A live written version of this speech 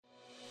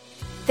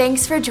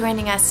Thanks for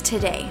joining us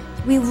today.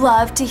 We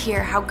love to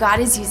hear how God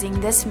is using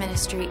this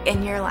ministry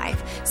in your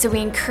life, so we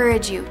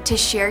encourage you to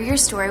share your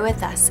story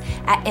with us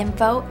at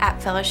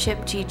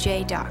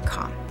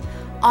info@fellowshipgj.com.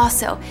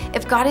 Also,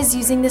 if God is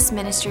using this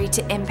ministry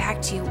to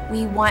impact you,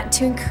 we want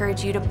to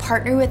encourage you to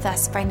partner with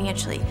us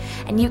financially,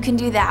 and you can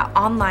do that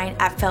online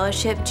at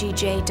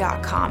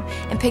fellowshipgj.com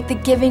and pick the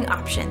giving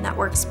option that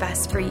works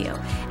best for you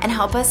and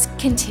help us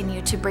continue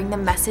to bring the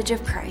message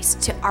of Christ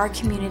to our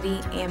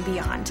community and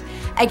beyond.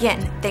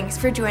 Again, thanks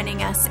for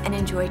joining us and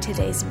enjoy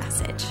today's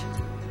message.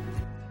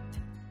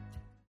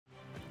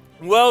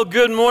 Well,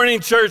 good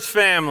morning, church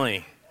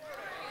family.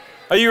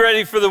 Are you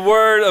ready for the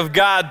Word of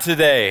God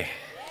today?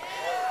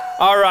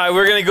 All right,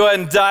 we're going to go ahead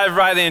and dive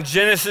right in.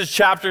 Genesis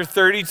chapter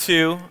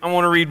 32. I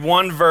want to read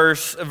one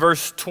verse,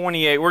 verse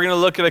 28. We're going to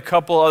look at a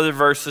couple other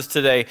verses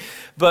today.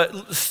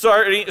 But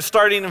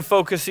starting and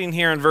focusing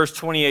here in verse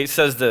 28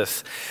 says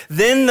this.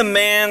 Then the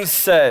man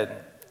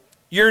said,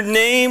 "Your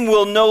name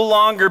will no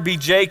longer be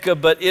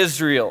Jacob, but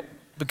Israel,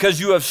 because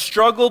you have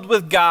struggled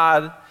with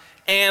God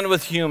and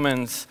with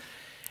humans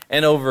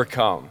and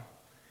overcome."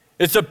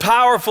 It's a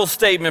powerful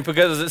statement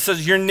because it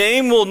says your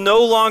name will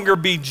no longer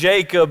be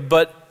Jacob,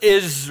 but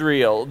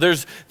Israel.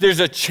 There's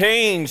a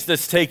change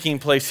that's taking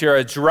place here,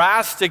 a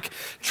drastic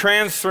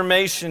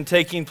transformation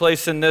taking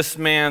place in this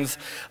man's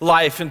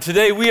life. And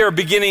today we are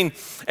beginning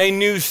a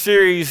new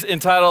series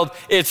entitled,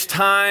 It's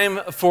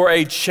Time for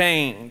a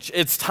Change.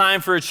 It's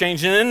time for a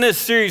change. And in this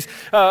series,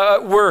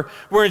 we're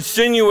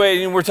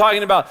insinuating, we're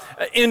talking about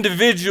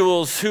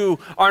individuals who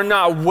are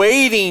not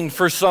waiting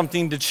for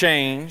something to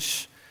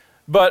change,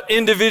 but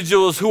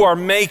individuals who are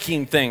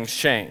making things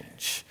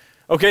change.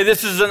 Okay,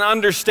 this is an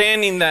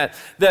understanding that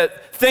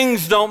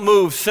things don't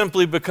move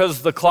simply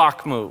because the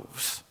clock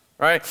moves,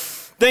 right?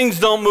 Things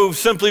don't move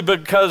simply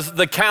because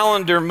the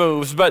calendar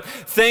moves, but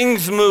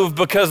things move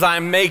because I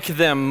make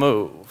them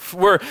move.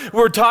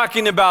 We're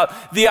talking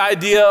about the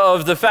idea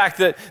of the fact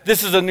that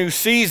this is a new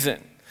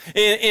season.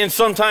 And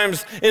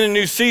sometimes in a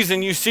new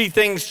season, you see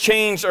things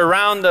change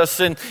around us.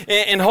 And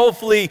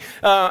hopefully,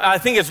 I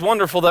think it's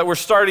wonderful that we're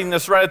starting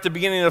this right at the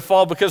beginning of the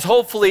fall, because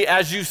hopefully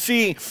as you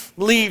see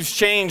leaves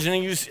change and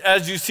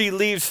as you see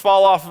leaves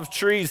fall off of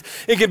trees,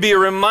 it could be a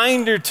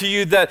reminder to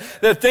you that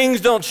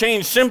things don't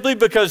change simply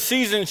because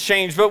seasons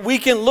change. But we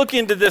can look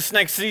into this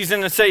next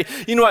season and say,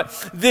 you know what,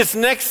 this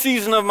next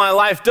season of my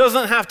life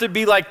doesn't have to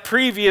be like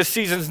previous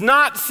seasons,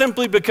 not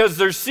simply because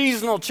there's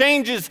seasonal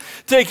changes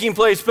taking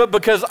place, but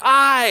because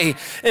I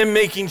am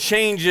making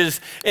changes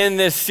in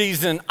this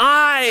season.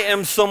 I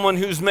am someone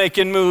who's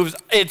making moves.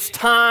 It's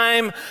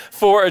time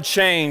for a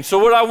change. So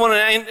what I want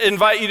to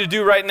invite you to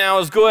do right now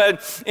is go ahead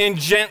and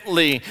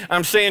gently,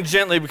 I'm saying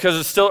gently because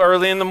it's still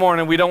early in the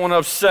morning. We don't want to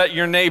upset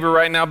your neighbor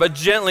right now, but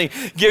gently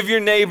give your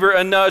neighbor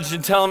a nudge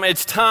and tell them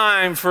it's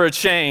time for a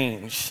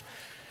change.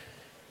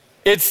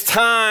 It's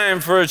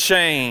time for a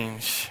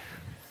change.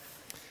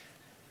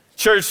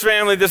 Church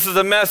family, this is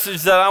a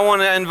message that I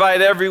want to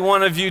invite every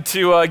one of you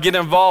to get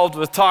involved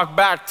with. Talk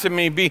back to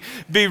me. Be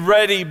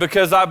ready,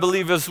 because I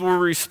believe as we're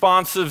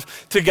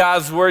responsive to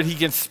God's word, He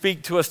can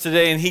speak to us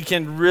today and He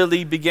can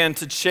really begin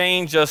to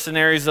change us in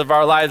areas of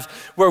our lives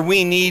where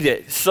we need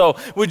it. So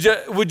would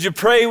you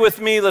pray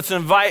with me? Let's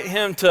invite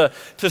Him to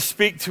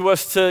speak to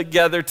us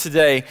together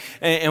today,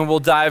 and we'll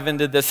dive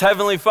into this.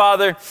 Heavenly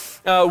Father,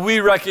 we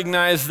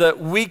recognize that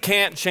we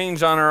can't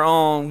change on our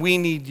own. We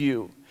need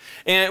You.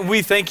 And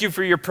we thank You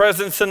for Your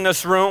presence in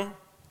this room.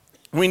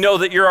 We know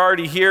that You're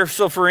already here.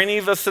 So for any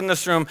of us in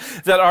this room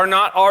that are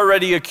not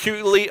already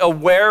acutely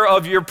aware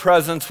of Your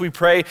presence, we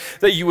pray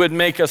that You would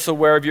make us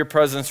aware of Your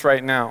presence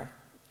right now.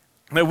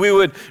 That we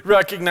would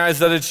recognize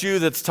that it's You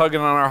that's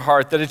tugging on our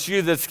heart, that it's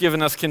You that's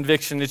given us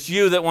conviction, it's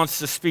You that wants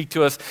to speak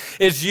to us,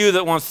 it's You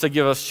that wants to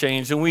give us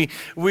change. And we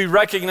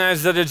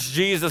recognize that it's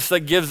Jesus that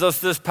gives us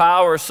this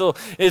power. So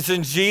it's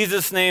in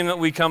Jesus' name that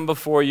we come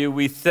before You.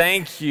 We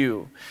thank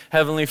You,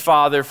 Heavenly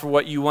Father, for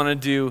what You want to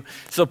do.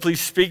 So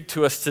please speak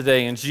to us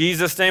today. In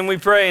Jesus' name we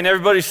pray. And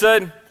everybody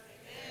said,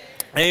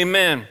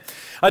 Amen.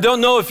 I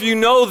don't know if you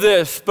know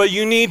this, but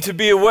you need to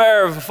be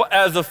aware of,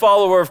 as a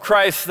follower of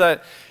Christ,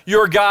 that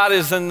your God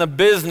is in the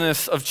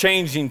business of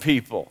changing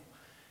people.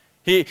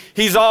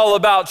 He's all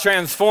about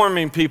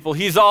transforming people.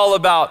 He's all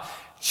about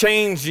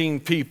changing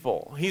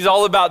people. He's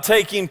all about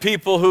taking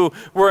people who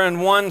were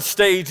in one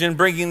stage and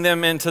bringing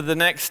them into the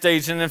next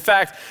stage. And in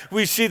fact,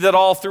 we see that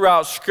all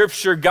throughout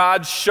Scripture,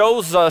 God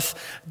shows us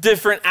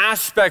different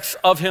aspects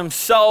of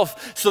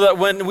Himself so that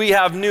when we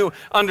have new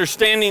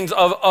understandings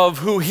of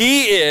who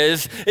He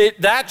is,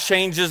 that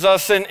changes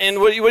us. And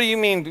what do you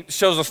mean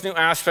shows us new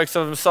aspects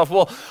of Himself?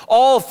 Well,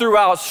 all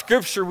throughout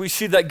Scripture, we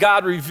see that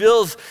God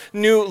reveals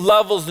new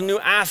levels and new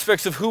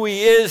aspects of who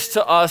He is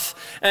to us.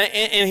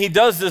 And He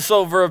does this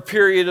over a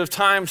period of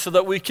time so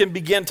that we can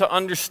begin to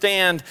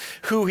understand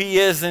who He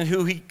is and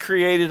who He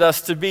created us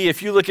to be.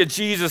 If you look at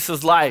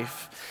Jesus'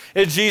 life,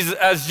 As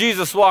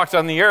Jesus walked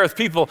on the earth,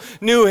 people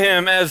knew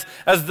him as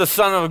the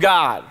Son of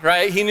God,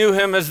 right? He knew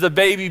him as the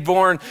baby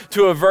born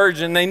to a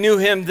virgin. They knew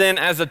him then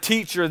as a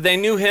teacher. They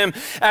knew him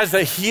as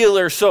a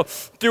healer. So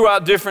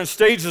throughout different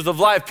stages of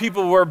life,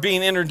 people were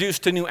being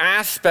introduced to new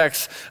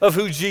aspects of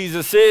who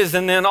Jesus is.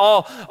 And then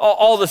all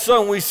of a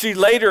sudden, we see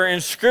later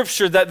in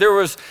Scripture that there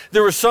was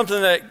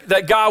something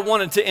that God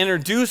wanted to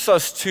introduce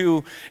us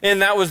to,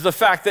 and that was the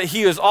fact that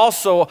he is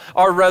also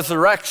our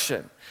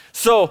resurrection.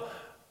 So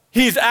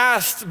he's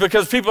asked,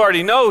 because people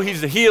already know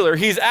he's a healer,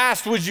 he's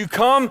asked, would you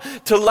come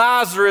to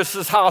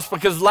Lazarus' house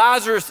because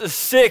Lazarus is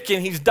sick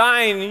and he's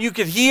dying and you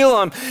could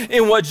heal him.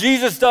 And what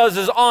Jesus does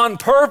is on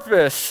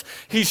purpose,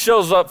 he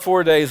shows up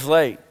 4 days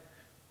late.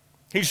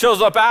 He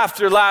shows up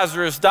after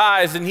Lazarus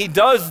dies, and he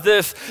does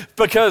this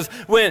because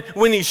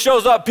when he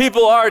shows up,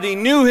 people already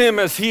knew him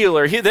as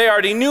healer. They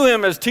already knew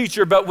him as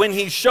teacher, but when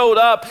he showed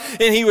up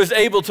and he was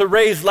able to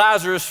raise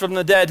Lazarus from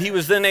the dead, he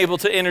was then able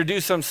to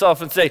introduce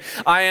himself and say,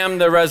 I am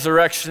the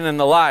resurrection and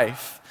the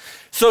life.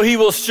 So he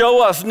will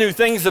show us new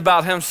things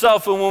about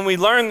himself, and when we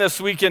learn this,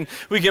 we can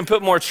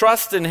put more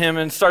trust in him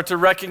and start to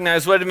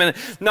recognize, wait a minute,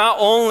 not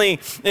only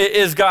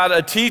is God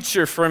a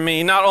teacher for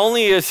me, not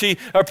only is he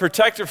a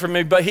protector for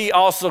me, but he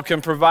also can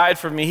provide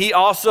for me. He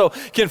also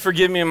can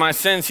forgive me of my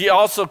sins. He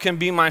also can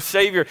be my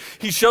Savior.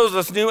 He shows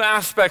us new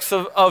aspects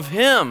of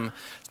him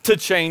to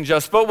change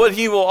us. But what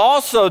he will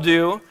also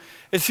do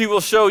is he will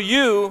show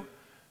you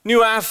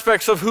new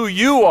aspects of who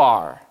you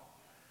are.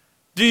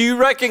 Do you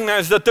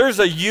recognize that there's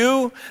a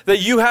you that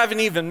you haven't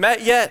even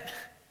met yet?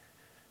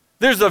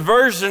 There's a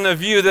version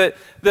of you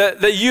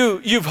that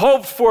you've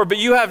hoped for, but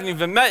you haven't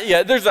even met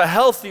yet. There's a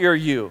healthier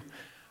you,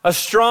 a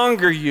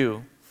stronger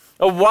you,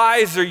 a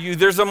wiser you.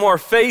 There's a more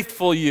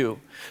faithful you.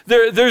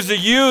 There's a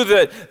you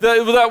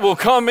that will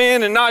come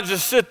in and not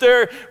just sit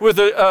there with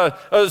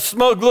a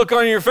smug look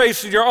on your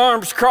face and your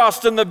arms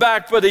crossed in the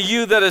back, but a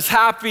you that is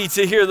happy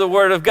to hear the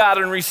word of God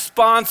and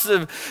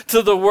responsive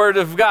to the word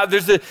of God.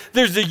 There's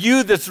a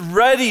you that's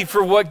ready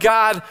for what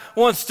God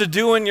wants to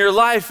do in your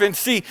life. And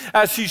see,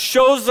 as he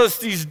shows us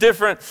these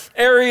different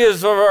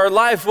areas of our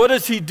life, what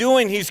is he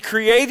doing? He's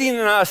creating in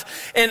us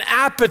an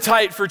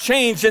appetite for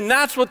change. And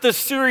that's what this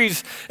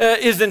series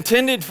is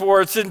intended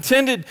for. It's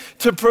intended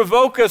to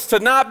provoke us to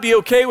not be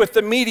okay with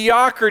the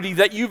mediocrity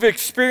that you've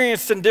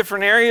experienced in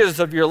different areas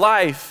of your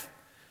life.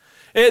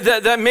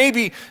 That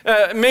maybe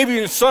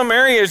in some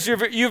areas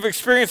you've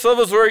experienced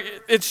levels where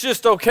it's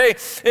just okay.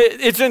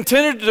 It's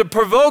intended to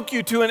provoke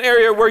you to an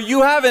area where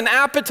you have an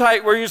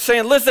appetite, where you're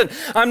saying, listen,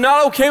 I'm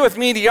not okay with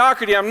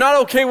mediocrity. I'm not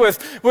okay with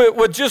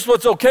just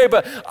what's okay,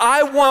 but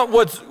I want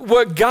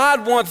what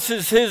God wants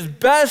is his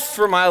best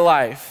for my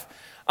life.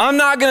 I'm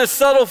not going to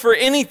settle for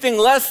anything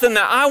less than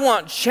that. I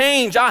want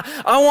change. I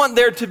want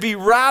there to be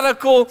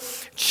radical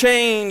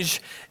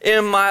change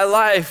in my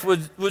life.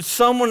 Would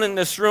someone in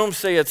this room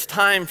say it's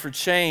time for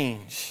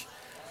change?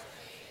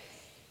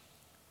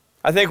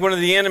 I think one of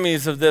the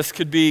enemies of this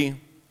could be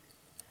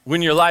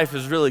when your life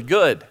is really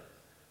good.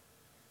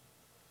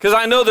 Because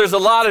I know there's a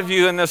lot of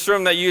you in this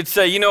room that you'd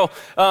say,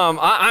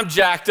 I'm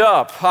jacked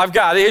up. I've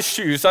got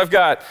issues. I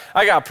got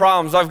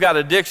problems. I've got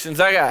addictions.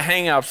 I got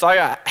hang-ups. I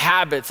got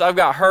habits. I've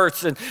got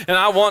hurts, and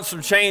I want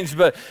some change.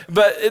 But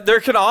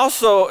there can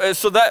also,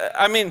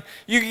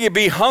 you can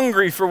be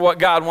hungry for what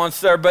God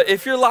wants there. But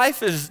if your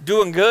life is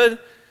doing good,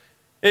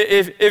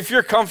 if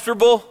you're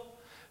comfortable,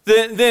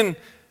 then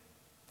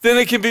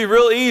it can be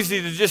real easy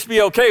to just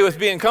be okay with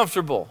being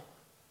comfortable.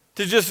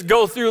 To just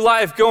go through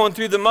life going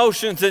through the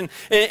motions and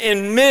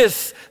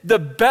miss the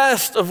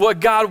best of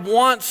what God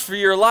wants for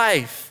your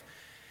life.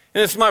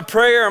 And it's my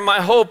prayer and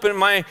my hope and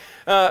my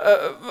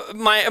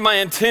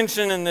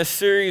intention in this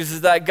series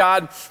is that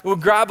God will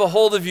grab a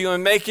hold of you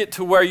and make it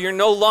to where you're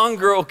no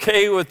longer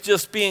okay with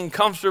just being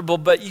comfortable,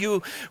 but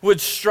you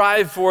would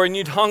strive for and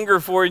you'd hunger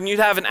for and you'd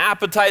have an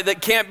appetite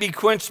that can't be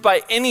quenched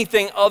by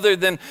anything other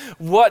than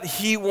what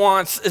he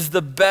wants is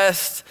the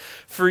best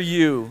for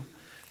you.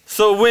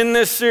 So in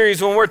this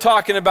series, when we're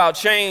talking about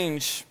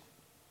change,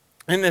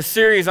 in this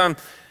series, I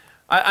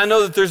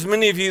know that there's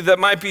many of you that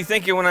might be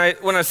thinking when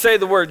I say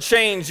the word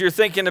change, you're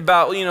thinking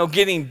about,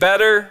 getting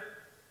better,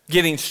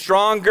 getting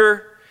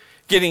stronger,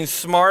 getting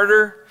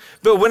smarter.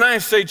 But when I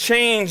say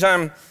change,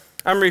 I'm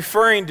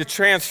referring to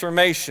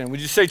transformation. Would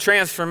you say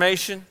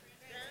transformation?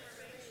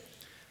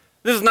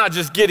 This is not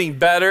just getting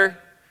better,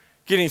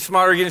 getting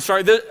smarter, getting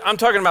stronger. I'm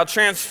talking about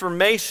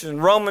transformation.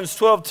 Romans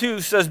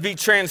 12:2 says, be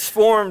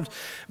transformed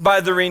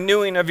by the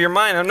renewing of your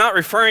mind. I'm not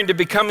referring to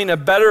becoming a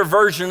better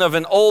version of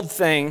an old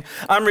thing.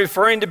 I'm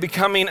referring to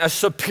becoming a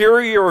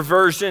superior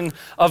version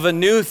of a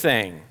new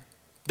thing.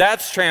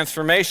 That's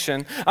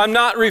transformation. I'm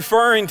not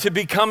referring to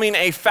becoming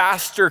a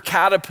faster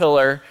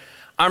caterpillar.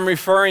 I'm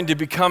referring to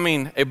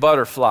becoming a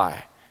butterfly.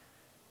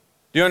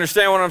 Do you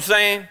understand what I'm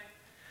saying?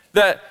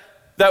 That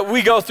that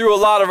we go through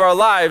a lot of our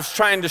lives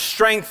trying to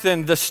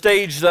strengthen the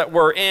stage that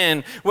we're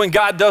in when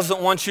God doesn't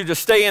want you to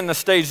stay in the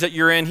stage that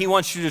you're in. He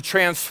wants you to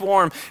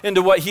transform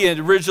into what he had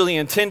originally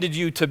intended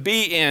you to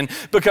be in.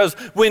 Because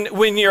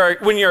when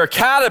you're a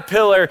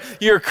caterpillar,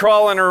 you're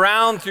crawling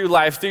around through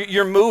life.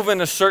 You're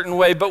moving a certain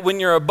way. But when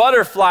you're a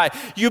butterfly,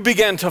 you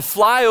begin to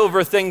fly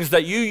over things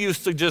that you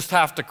used to just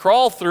have to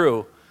crawl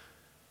through.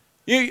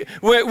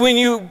 When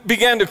you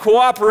begin to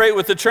cooperate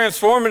with the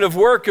transformative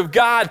work of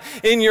God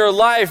in your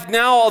life,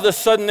 now all of a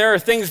sudden there are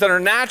things that are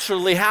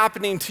naturally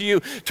happening to you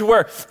to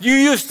where you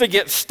used to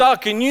get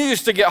stuck and you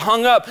used to get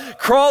hung up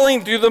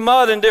crawling through the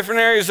mud in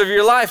different areas of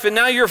your life, and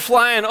now you're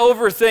flying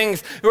over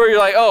things where you're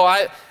like,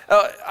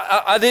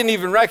 I didn't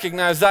even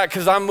recognize that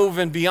because I'm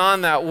moving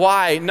beyond that.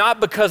 Why?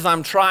 Not because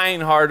I'm trying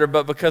harder,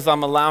 but because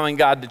I'm allowing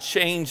God to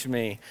change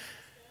me.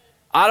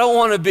 I don't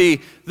want to be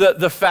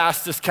the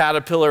fastest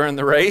caterpillar in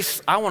the race.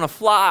 I want to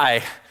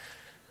fly.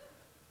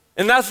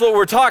 And that's what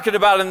we're talking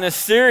about in this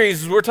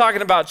series. We're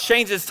talking about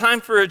change. It's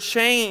time for a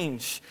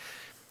change.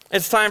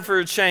 It's time for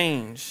a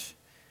change.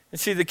 And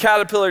see, the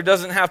caterpillar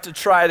doesn't have to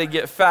try to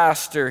get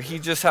faster. He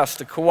just has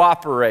to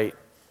cooperate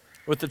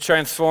with the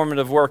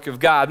transformative work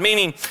of God.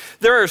 Meaning,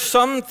 there are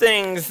some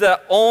things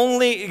that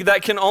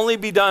can only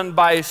be done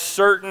by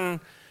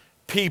certain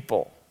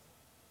people.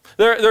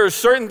 There are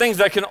certain things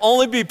that can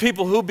only be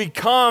people who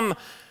become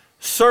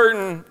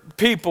certain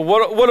people.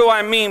 What do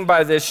I mean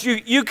by this?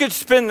 You could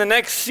spend the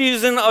next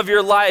season of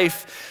your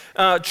life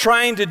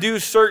trying to do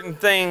certain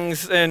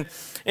things, and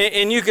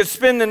you could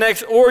spend the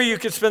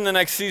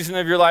next season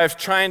of your life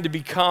trying to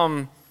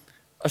become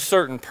a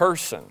certain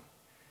person.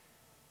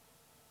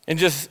 And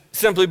just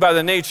simply by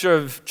the nature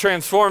of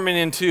transforming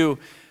into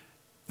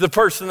the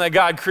person that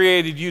God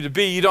created you to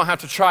be, you don't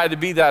have to try to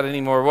be that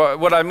anymore.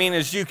 What I mean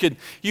is you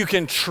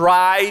can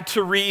try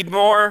to read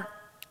more,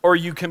 or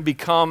you can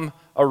become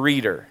a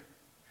reader.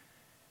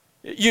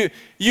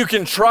 You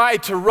can try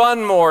to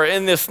run more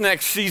in this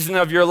next season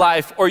of your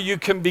life, or you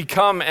can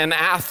become an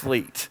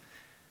athlete.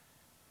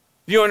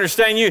 You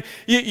understand?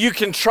 You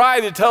can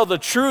try to tell the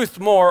truth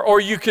more, or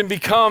you can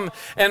become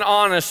an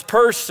honest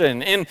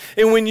person. And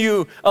when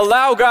you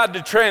allow God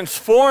to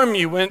transform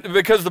you,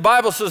 because the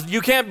Bible says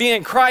you can't be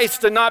in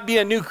Christ and not be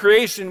a new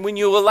creation. When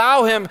you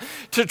allow him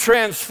to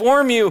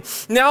transform you,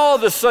 now all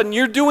of a sudden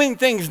you're doing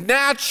things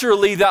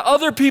naturally that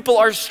other people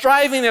are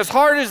striving as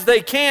hard as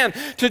they can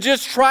to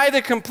just try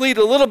to complete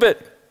a little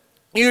bit.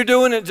 You're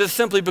doing it just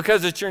simply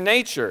because it's your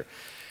nature.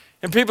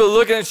 And people are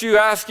looking at you,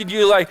 asking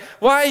you like,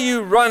 why are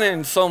you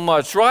running so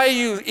much? Why are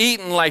you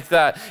eating like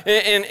that?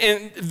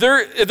 And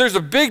there's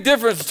a big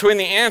difference between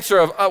the answer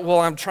of,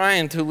 well, I'm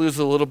trying to lose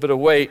a little bit of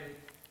weight,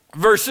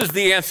 versus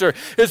the answer,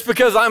 it's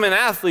because I'm an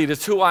athlete,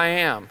 it's who I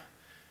am.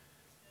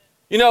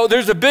 You know,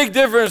 there's a big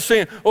difference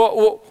between,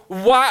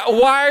 why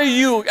are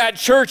you at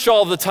church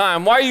all the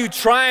time? Why are you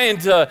trying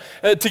to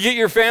get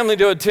your family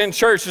to attend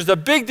church? There's a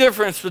big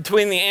difference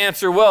between the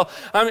answer, well,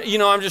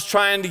 I'm just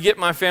trying to get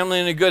my family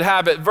in a good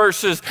habit,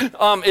 versus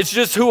it's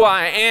just who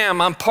I am.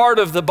 I'm part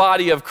of the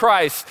body of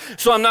Christ,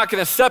 so I'm not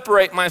going to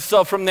separate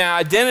myself from the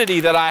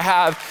identity that I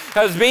have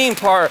as being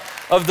part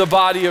of the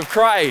body of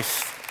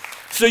Christ.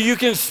 So you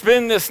can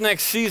spend this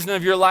next season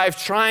of your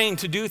life trying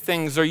to do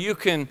things, or you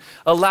can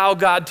allow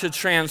God to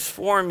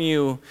transform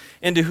you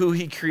into who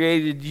he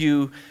created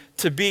you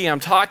to be. I'm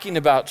talking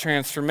about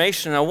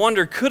transformation. I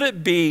wonder, could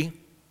it be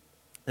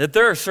that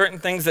there are certain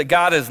things that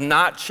God is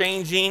not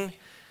changing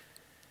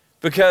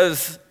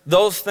because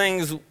those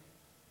things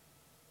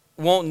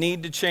won't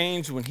need to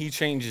change when he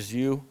changes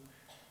you?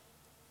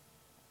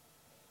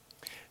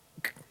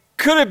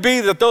 Could it be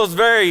that those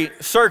very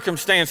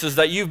circumstances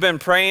that you've been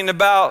praying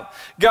about,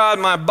 God,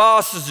 my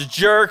boss is a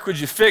jerk, would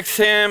you fix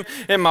him?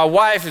 And my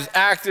wife is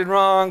acting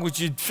wrong, would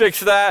you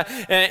fix that?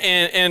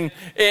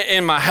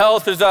 And my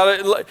health is out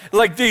of,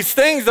 like these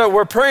things that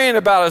we're praying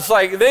about, it's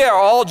like they are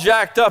all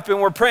jacked up, and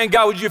we're praying,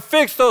 God, would you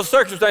fix those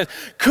circumstances?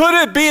 Could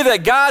it be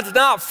that God's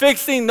not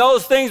fixing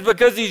those things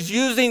because he's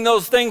using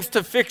those things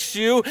to fix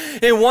you?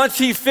 And once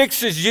he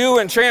fixes you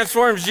and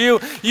transforms you,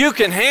 you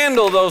can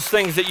handle those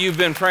things that you've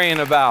been praying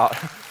about.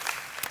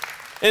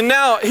 And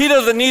now he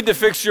doesn't need to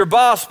fix your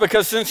boss,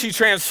 because since he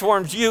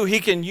transforms you, he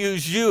can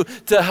use you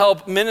to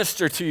help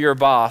minister to your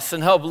boss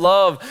and help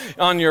love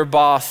on your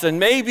boss. And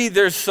maybe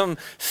there's some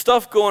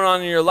stuff going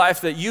on in your life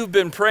that you've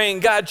been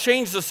praying, God,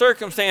 change the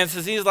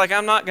circumstances. He's like,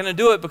 I'm not going to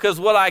do it, because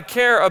what I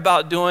care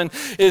about doing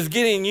is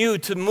getting you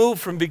to move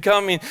from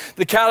becoming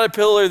the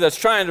caterpillar that's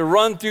trying to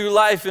run through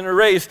life in a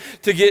race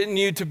to getting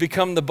you to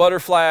become the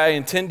butterfly I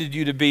intended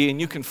you to be. And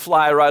you can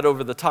fly right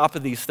over the top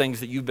of these things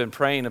that you've been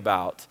praying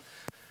about.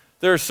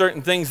 There are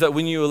certain things that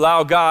when you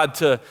allow God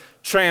to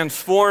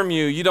transform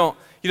you, you don't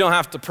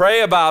have to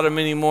pray about them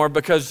anymore,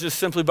 because just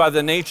simply by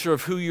the nature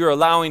of who you're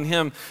allowing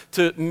him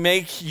to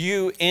make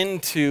you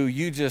into,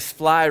 you just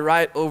fly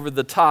right over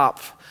the top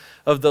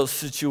of those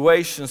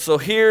situations. So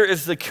here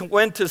is the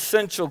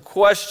quintessential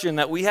question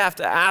that we have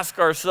to ask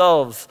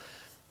ourselves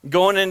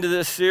going into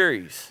this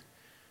series.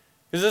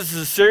 Because this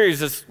is a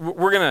series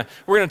we're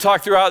gonna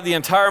talk throughout the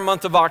entire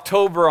month of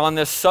October on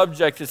this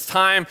subject. It's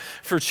time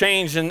for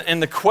change.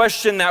 And the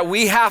question that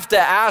we have to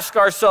ask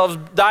ourselves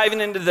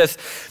diving into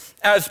this,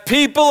 as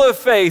people of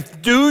faith,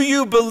 do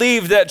you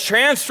believe that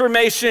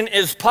transformation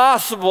is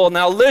possible?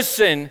 Now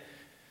listen,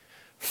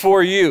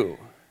 for you.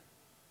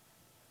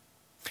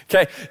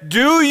 Okay,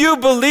 do you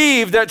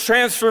believe that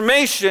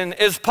transformation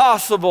is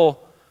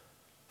possible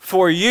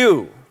for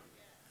you?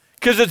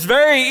 Because it's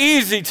very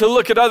easy to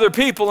look at other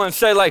people and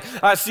say, like,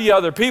 I see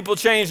other people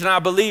change, and I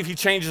believe he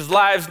changes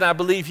lives, and I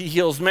believe he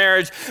heals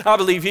marriage. I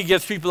believe he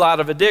gets people out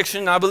of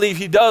addiction. I believe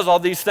he does all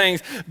these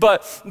things,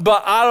 but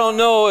I don't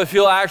know if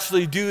he'll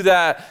actually do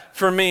that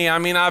for me. I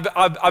mean,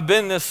 I've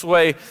been this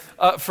way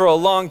for a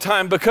long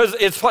time because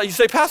you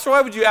say, Pastor,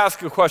 why would you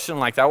ask a question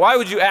like that? Why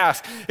would you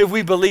ask if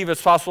we believe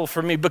it's possible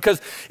for me?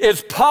 Because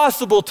it's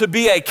possible to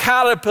be a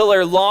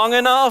caterpillar long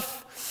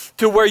enough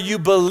to where you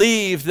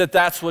believe that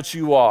that's what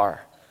you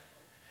are.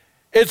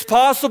 It's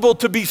possible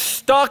to be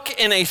stuck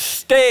in a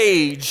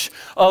stage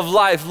of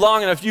life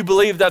long enough. You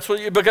believe that's what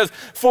you, because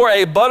for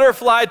a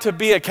butterfly to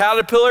be a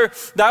caterpillar,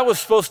 that was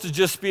supposed to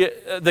just be,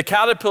 the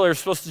caterpillar is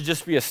supposed to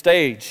just be a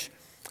stage,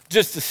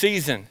 just a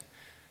season.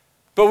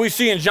 But we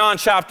see in John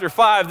chapter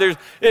 5,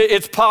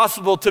 it's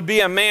possible to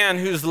be a man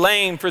who's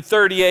lame for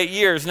 38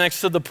 years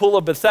next to the pool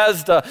of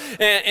Bethesda.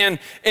 And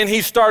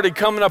he started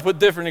coming up with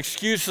different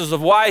excuses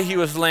of why he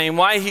was lame,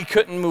 why he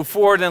couldn't move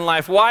forward in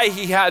life, why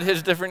he had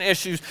his different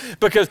issues,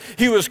 because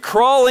he was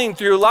crawling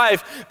through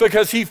life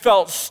because he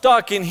felt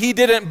stuck and he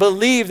didn't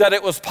believe that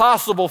it was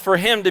possible for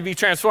him to be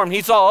transformed.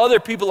 He saw other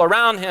people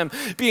around him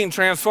being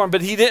transformed,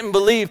 but he didn't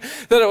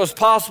believe that it was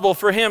possible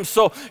for him.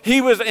 So he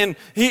was in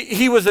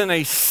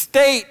a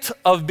state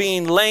of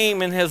being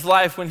lame in his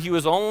life when he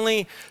was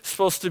only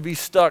supposed to be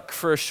stuck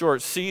for a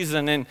short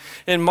season. And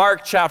in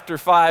Mark chapter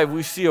 5,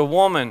 we see a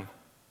woman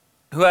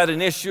who had an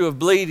issue of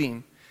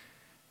bleeding.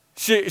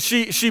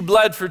 She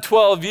bled for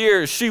 12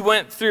 years. She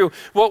went through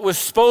what was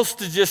supposed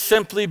to just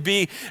simply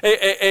be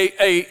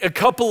a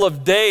couple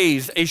of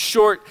days, a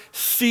short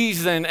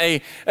season,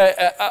 a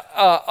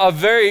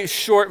very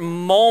short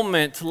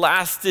moment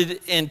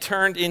lasted and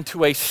turned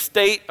into a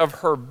state of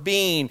her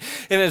being.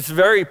 And it's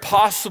very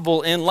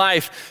possible in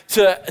life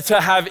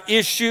to have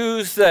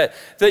issues that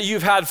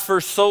you've had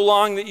for so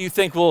long that you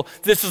think, well,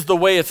 this is the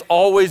way it's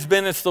always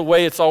been. It's the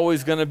way it's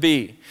always going to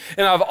be.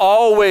 And I've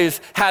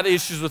always had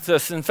issues with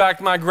this. In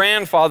fact, my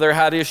grandfather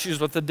had issues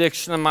with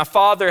addiction, and my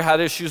father had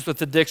issues with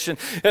addiction,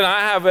 and I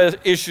have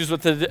issues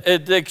with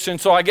addiction.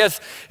 So I guess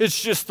it's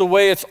just the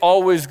way it's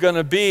always going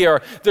to be.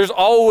 Or there's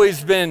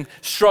always been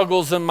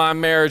struggles in my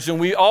marriage, and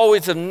we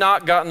always have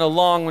not gotten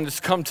along when it's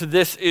come to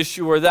this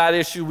issue or that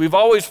issue. We've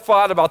always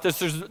fought about this.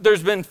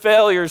 There's been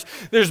failures.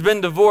 There's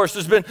been divorce.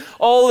 There's been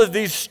all of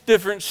these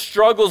different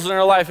struggles in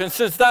our life. And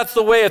since that's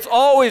the way it's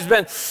always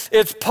been,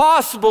 it's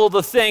possible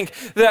to think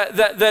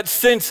that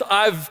since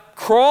I've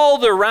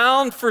crawled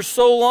around for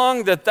so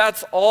long that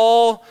that's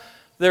all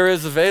there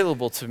is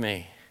available to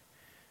me.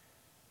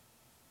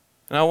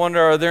 And I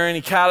wonder, are there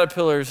any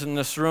caterpillars in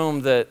this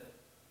room that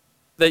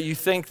you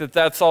think that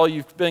that's all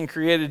you've been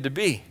created to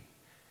be?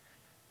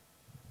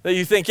 That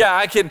you think, yeah,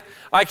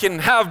 I can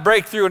have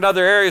breakthrough in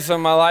other areas of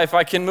my life.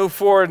 I can move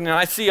forward, and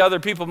I see other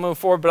people move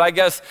forward, but I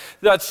guess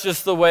that's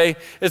just the way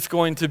it's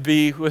going to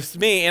be with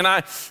me. And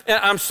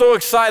I'm so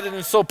excited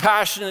and so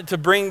passionate to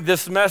bring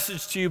this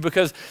message to you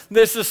because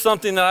this is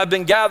something that I've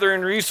been gathering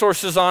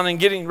resources on and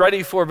getting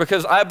ready for,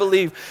 because I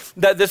believe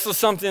that this is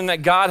something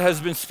that God has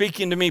been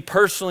speaking to me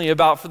personally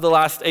about for the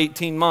last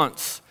 18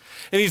 months.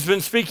 And he's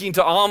been speaking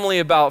to Amelie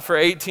about for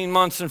 18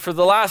 months. And for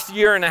the last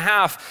year and a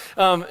half,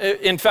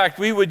 in fact,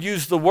 we would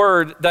use the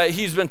word that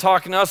he's been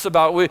talking to us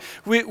about.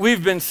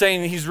 We've been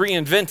saying he's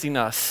reinventing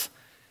us.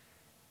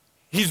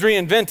 He's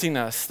reinventing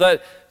us,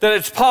 that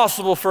it's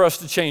possible for us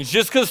to change.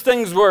 Just because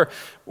things were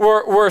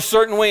a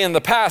certain way in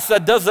the past,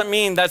 that doesn't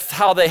mean that's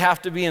how they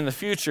have to be in the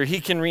future. He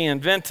can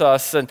reinvent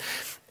us.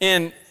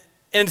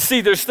 And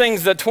see, there's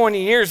things that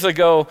 20 years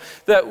ago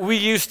that we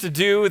used to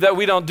do that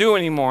we don't do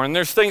anymore. And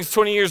there's things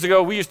 20 years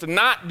ago we used to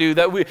not do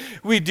that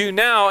we do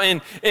now.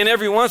 And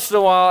every once in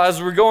a while,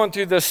 as we're going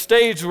through this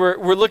stage,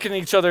 we're looking at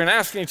each other and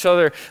asking each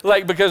other,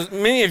 like, because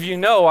many of you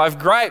know I've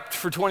griped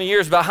for 20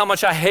 years about how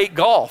much I hate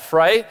golf,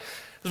 right?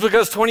 It's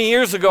because 20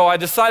 years ago I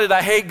decided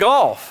I hate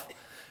golf.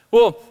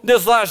 Well,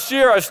 this last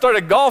year I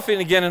started golfing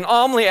again, and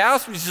Amelie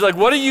asked me, she's like,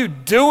 what are you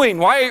doing?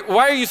 Why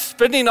are you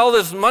spending all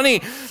this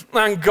money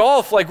on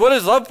golf? Like, what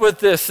is up with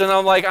this? And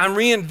I'm like, I'm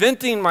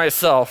reinventing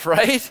myself,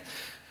 right?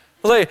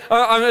 Like,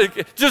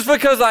 just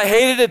because I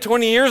hated it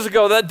 20 years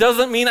ago, that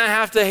doesn't mean I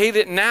have to hate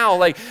it now.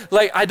 Like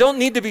I don't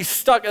need to be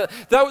stuck.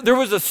 There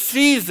was a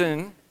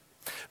season,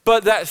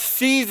 but that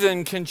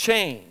season can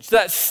change.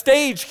 That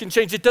stage can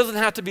change. It doesn't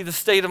have to be the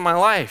state of my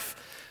life.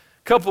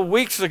 A couple of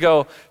weeks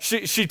ago,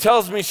 she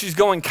tells me she's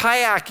going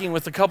kayaking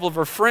with a couple of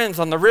her friends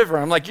on the river.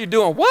 I'm like, you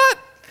doing what?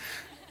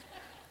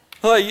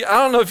 Like,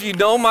 I don't know if you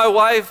know my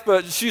wife,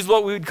 but she's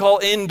what we would call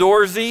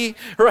indoorsy,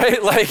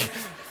 right? Like,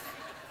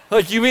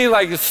 Like, you mean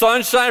like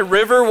sunshine,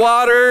 river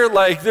water?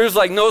 Like, there's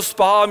like no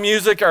spa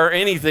music or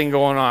anything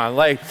going on.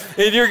 Like,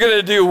 and you're going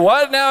to do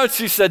what now? And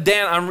she said,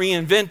 Dan, I'm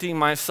reinventing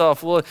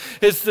myself. Well,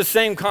 it's the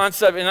same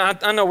concept. And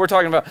I know we're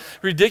talking about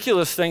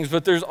ridiculous things,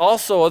 but there's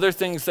also other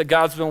things that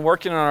God's been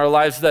working on in our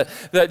lives that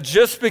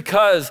just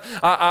because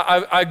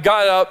I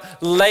got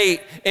up late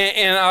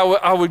and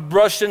I would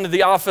rush into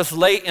the office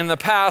late in the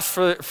past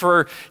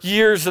for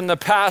years in the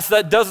past,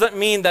 that doesn't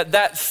mean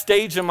that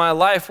stage in my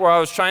life where I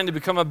was trying to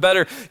become a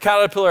better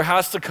caterpillar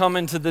has to come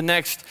into the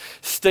next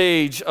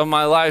stage of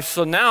my life.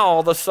 So now all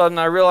of a sudden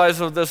I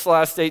realize over this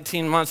last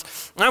 18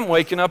 months, I'm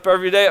waking up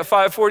every day at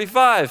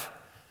 5:45.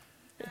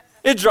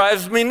 It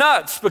drives me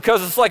nuts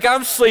because it's like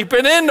I'm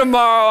sleeping in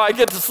tomorrow. I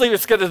get to sleep.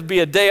 It's going to be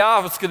a day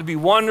off. It's going to be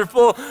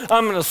wonderful.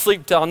 I'm going to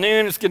sleep till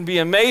noon. It's going to be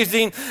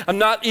amazing. I'm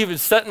not even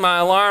setting my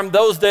alarm.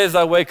 Those days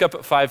I wake up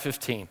at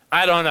 5:15.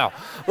 I don't know.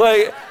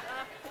 Like,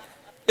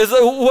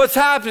 what's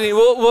happening?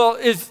 Well,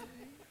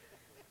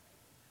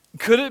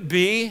 could it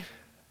be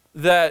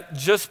that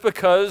just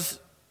because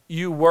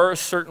you were a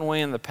certain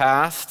way in the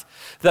past,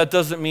 that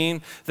doesn't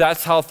mean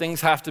that's how things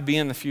have to be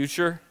in the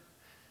future?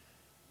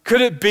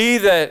 Could it be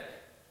that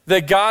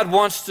God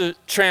wants to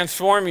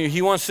transform you?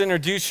 He wants to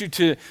introduce you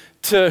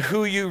to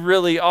who you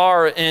really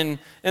are. And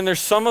there's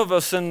some of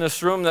us in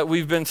this room that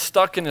we've been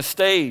stuck in a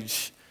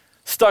stage,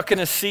 stuck in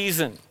a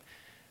season,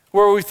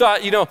 where we thought,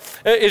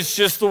 it's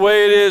just the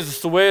way it is.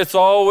 It's the way it's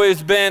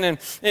always been.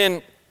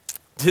 And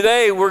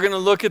today, we're going to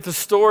look at the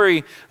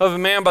story of a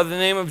man by the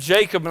name of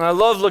Jacob. And I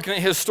love looking at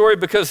his story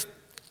because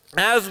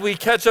as we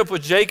catch up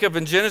with Jacob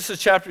in Genesis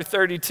chapter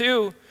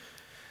 32,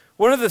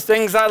 one of the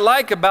things I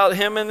like about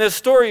him in this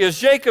story is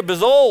Jacob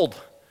is old.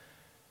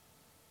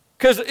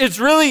 Because it's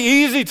really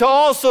easy to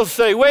also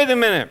say, wait a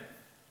minute,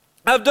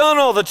 I've done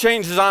all the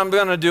changes I'm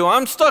going to do.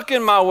 I'm stuck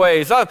in my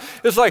ways.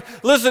 It's like,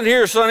 listen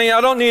here, Sonny, I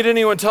don't need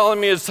anyone telling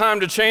me it's time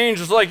to change.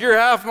 It's like, you're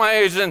half my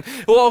age. And,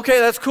 well, okay,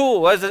 that's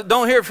cool.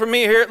 Don't hear it from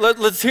me here.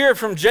 Let's hear it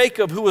from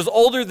Jacob, who was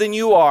older than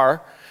you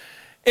are.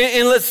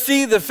 And let's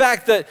see the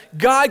fact that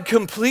God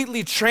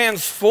completely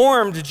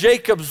transformed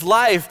Jacob's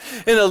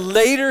life in a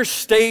later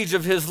stage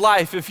of his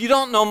life. If you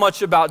don't know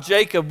much about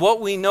Jacob,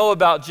 what we know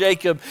about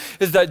Jacob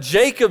is that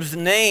Jacob's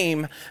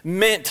name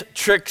meant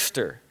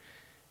trickster.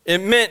 It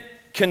meant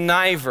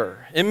conniver.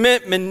 It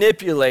meant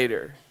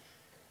manipulator.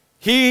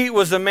 He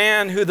was a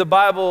man who the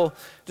Bible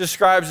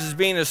describes as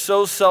being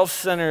so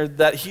self-centered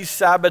that he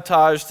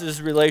sabotaged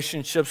his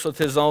relationships with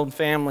his own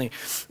family.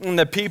 And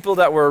the people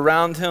that were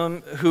around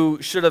him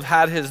who should have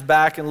had his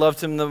back and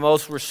loved him the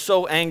most were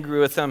so angry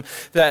with him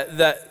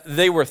that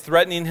they were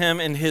threatening him,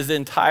 and his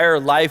entire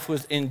life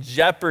was in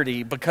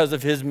jeopardy because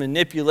of his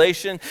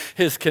manipulation,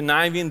 his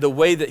conniving, the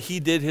way that he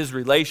did his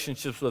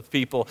relationships with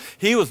people.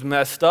 He was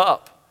messed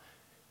up.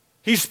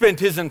 He spent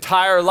his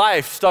entire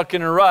life stuck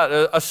in a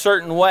rut a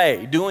certain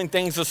way, doing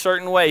things a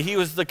certain way. He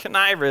was the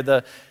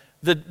conniver,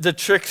 the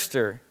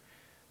trickster.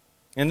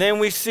 And then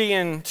we see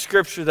in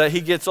Scripture that he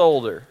gets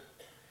older.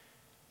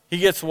 He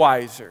gets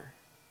wiser.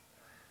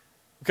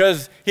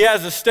 Because he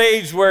has a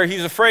stage where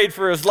he's afraid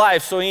for his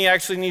life, so he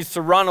actually needs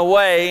to run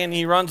away, and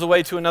he runs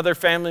away to another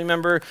family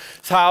member's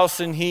house,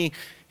 and he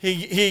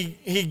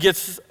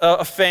gets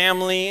a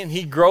family, and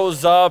he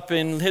grows up,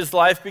 and his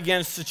life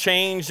begins to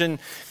change, and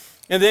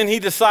then he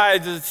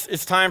decides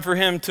it's time for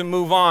him to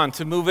move on,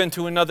 to move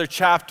into another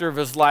chapter of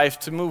his life,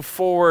 to move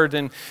forward.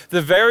 And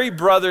the very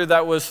brother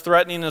that was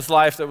threatening his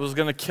life, that was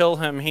going to kill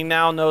him, he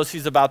now knows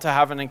he's about to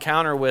have an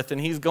encounter with.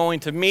 And he's going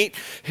to meet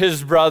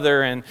his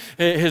brother, and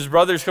his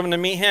brother's coming to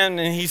meet him,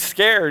 and he's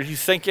scared.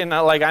 He's thinking,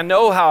 like, I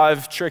know how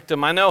I've tricked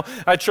him. I know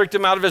I tricked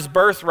him out of his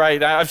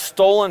birthright. I've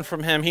stolen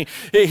from him.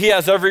 He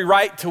has every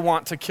right to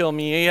want to kill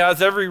me. He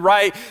has every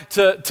right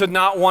to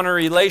not want a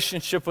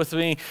relationship with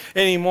me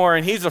anymore.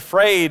 And he's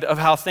afraid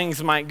of how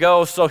things might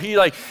go. So he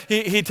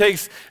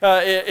takes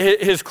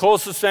his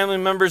closest family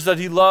members that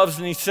he loves,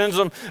 and he sends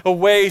them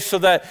away so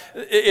that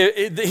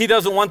he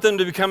doesn't want them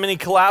to become any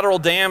collateral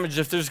damage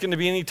if there's going to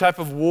be any type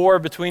of war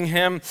between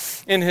him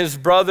and his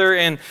brother.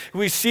 And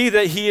we see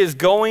that he is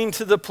going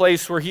to the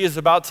place where he is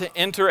about to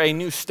enter a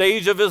new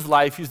stage of his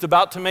life. He's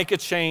about to make a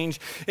change,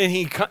 and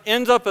he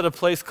ends up at a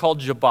place called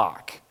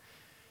Jabbok.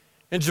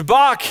 And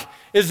Jabbok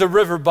is a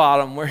river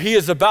bottom where he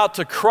is about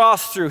to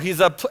cross through. He's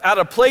at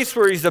a place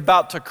where he's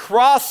about to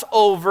cross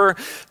over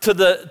to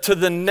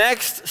the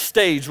next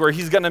stage where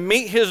he's going to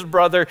meet his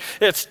brother.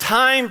 It's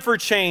time for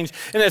change.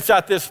 And it's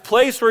at this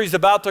place where he's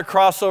about to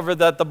cross over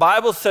that the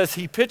Bible says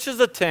he pitches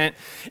a tent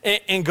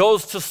and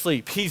goes to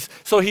sleep. He's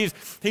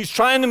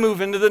trying to move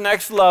into the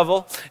next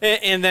level.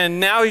 And then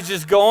now he's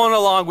just going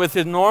along with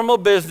his normal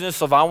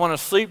business of, I want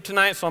to sleep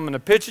tonight, so I'm going to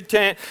pitch a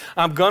tent.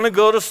 I'm going to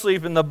go to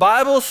sleep. And the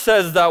Bible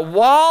says that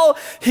while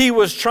he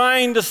was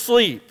trying to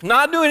sleep,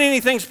 not doing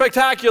anything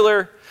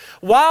spectacular,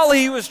 while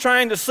he was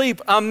trying to sleep,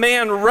 a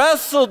man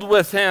wrestled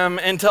with him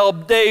until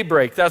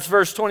daybreak. That's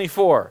verse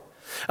 24.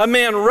 A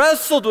man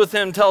wrestled with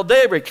him till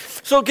daybreak.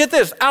 So get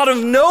this, out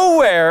of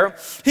nowhere,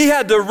 he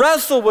had to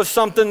wrestle with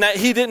something that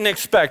he didn't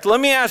expect. Let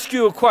me ask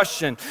you a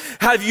question.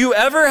 Have you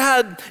ever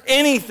had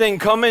anything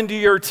come into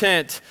your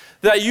tent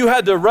that you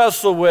had to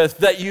wrestle with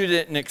that you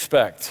didn't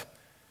expect?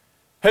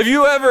 Have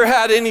you ever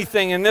had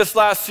anything in this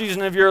last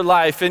season of your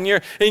life, in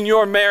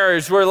your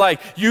marriage, where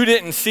like you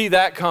didn't see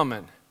that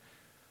coming?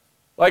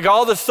 Like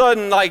all of a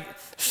sudden, like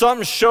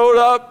something showed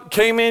up,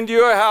 came into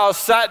your house,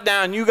 sat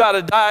down, you got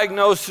a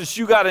diagnosis,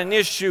 you got an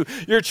issue,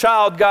 your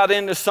child got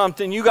into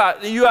something, you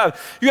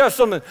have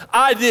something.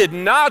 I did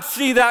not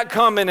see that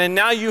coming, and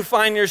now you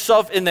find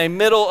yourself in the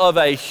middle of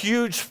a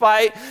huge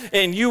fight,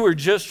 and you were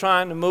just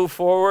trying to move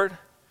forward.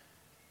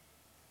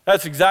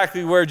 That's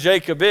exactly where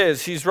Jacob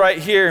is. He's right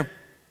here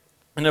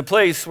in a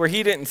place where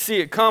he didn't see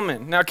it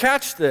coming. Now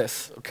catch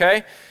this, okay?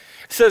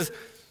 It says,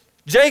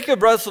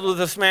 Jacob wrestled with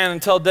this man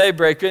until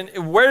daybreak.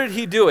 And where did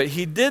he do it?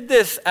 He did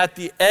this at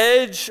the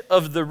edge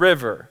of the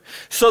river.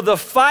 So the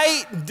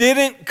fight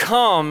didn't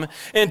come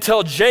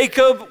until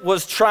Jacob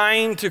was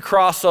trying to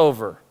cross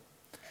over.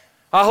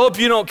 I hope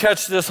you don't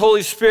catch this.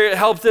 Holy Spirit,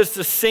 help this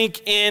to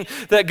sink in,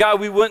 that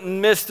God, we wouldn't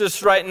miss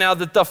this right now,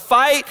 that the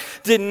fight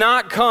did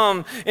not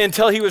come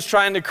until he was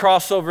trying to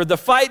cross over. The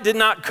fight did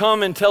not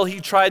come until he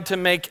tried to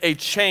make a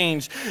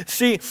change.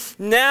 See,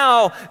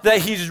 now that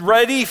he's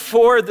ready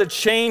for the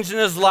change in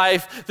his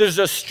life, there's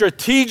a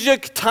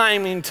strategic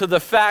timing to the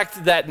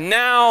fact that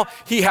now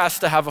he has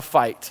to have a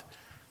fight.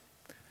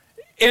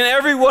 And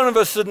every one of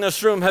us in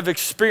this room have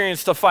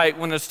experienced a fight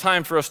when it's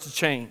time for us to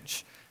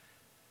change.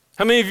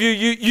 How many of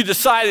you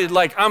decided,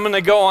 like, I'm going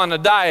to go on a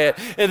diet,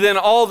 and then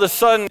all of a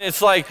sudden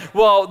it's like,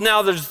 well,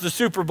 now there's the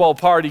Super Bowl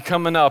party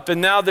coming up,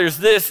 and now there's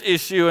this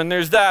issue, and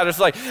there's that. It's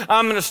like,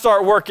 I'm going to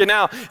start working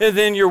out, and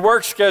then your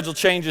work schedule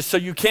changes, so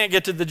you can't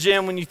get to the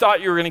gym when you thought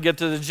you were going to get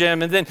to the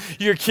gym, and then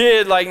your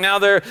kid, like, now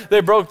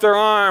they broke their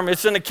arm,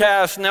 it's in a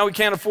cast, now we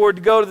can't afford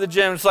to go to the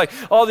gym. It's like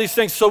all these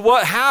things. So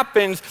what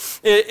happens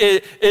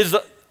is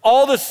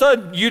all of a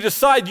sudden, you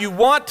decide you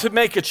want to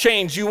make a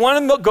change. You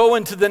want to go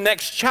into the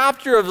next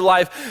chapter of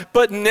life,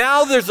 but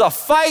now there's a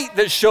fight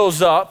that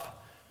shows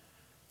up.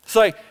 It's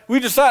like, we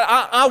decide,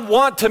 I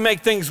want to make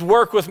things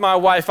work with my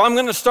wife. I'm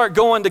going to start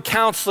going to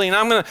counseling.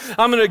 I'm going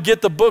to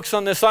get the books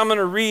on this. I'm going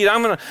to read.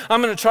 I'm going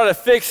to try to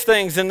fix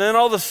things. And then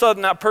all of a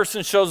sudden, that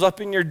person shows up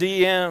in your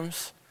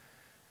DMs.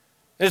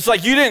 It's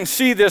like you didn't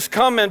see this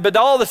coming, but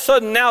all of a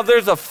sudden now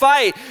there's a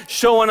fight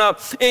showing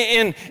up.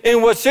 And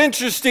what's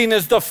interesting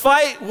is the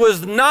fight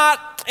was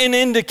not an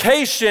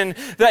indication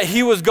that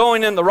he was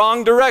going in the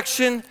wrong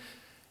direction.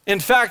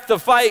 In fact, the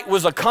fight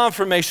was a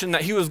confirmation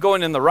that he was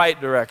going in the right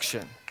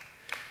direction.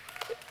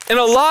 And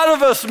a lot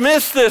of us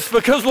miss this,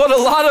 because what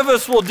a lot of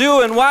us will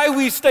do and why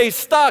we stay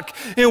stuck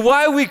and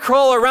why we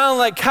crawl around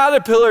like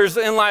caterpillars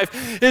in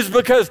life is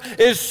because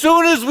as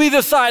soon as we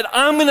decide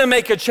I'm going to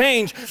make a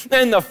change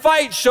and the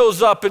fight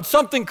shows up and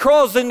something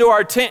crawls into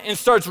our tent and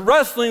starts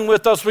wrestling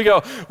with us, we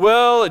go,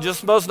 well, it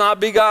just must not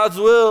be God's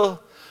will.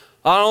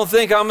 I don't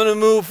think I'm going to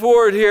move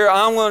forward here.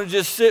 I'm going to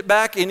just sit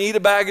back and eat a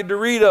bag of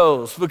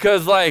Doritos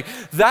because like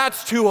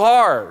that's too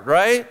hard,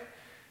 right?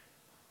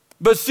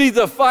 But see,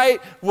 the fight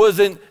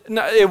wasn't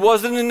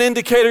an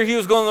indicator he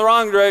was going in the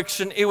wrong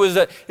direction. It was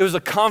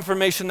a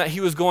confirmation that he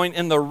was going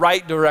in the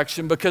right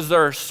direction, because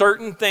there are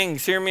certain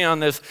things, hear me on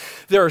this,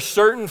 there are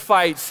certain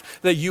fights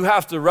that you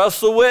have to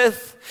wrestle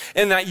with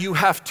and that you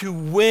have to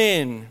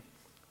win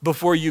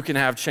before you can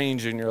have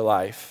change in your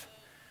life.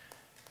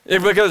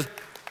 Because,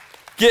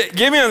 get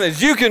me on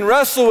this, you can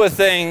wrestle with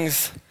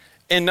things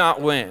and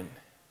not win.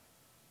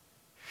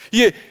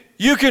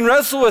 You can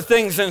wrestle with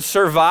things and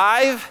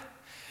survive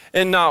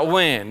and not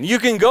win. You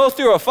can go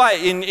through a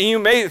fight, and you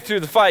made it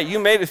through the fight. You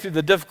made it through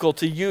the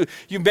difficulty. You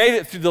made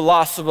it through the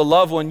loss of a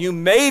loved one. You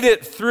made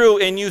it through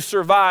and you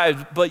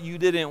survived, but you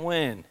didn't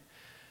win.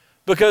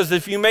 Because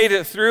if you made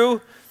it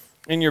through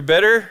and you're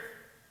bitter,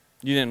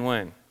 you didn't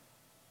win.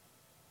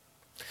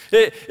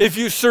 If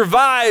you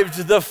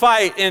survived the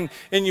fight and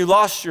you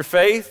lost your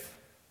faith,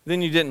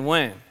 then you didn't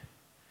win.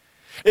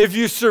 If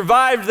you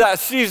survived that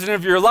season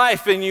of your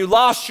life and you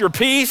lost your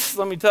peace,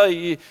 let me tell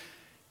you,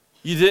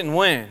 you didn't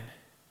win.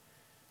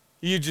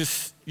 You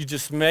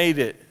just made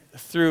it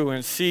through.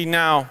 And see,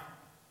 now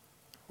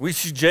we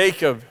see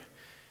Jacob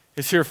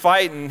is here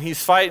fighting.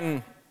 He's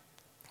fighting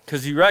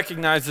because he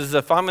recognizes,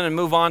 if I'm going to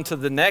move on to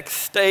the next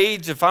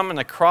stage, if I'm going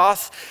to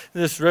cross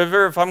this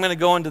river, if I'm going to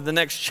go into the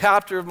next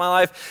chapter of my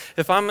life,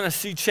 if I'm going to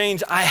see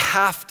change, I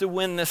have to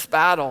win this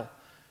battle.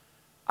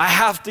 I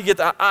have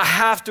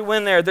to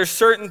win there. There's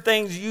certain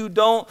things you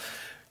don't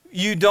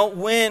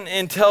win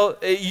until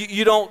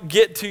you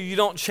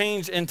don't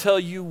change until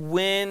you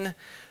win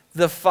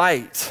the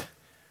fight.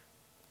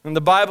 And the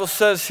Bible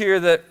says here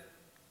that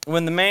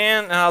when the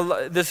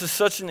man, this is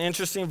such an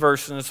interesting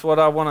verse, and it's what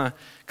I want to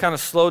kind of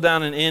slow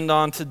down and end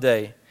on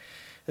today,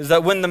 is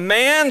that when the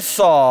man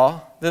saw,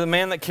 the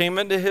man that came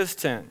into his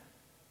tent,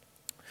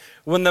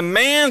 when the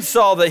man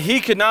saw that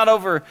he could not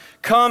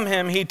overcome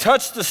him, he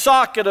touched the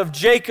socket of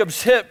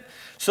Jacob's hip,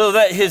 so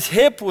that his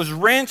hip was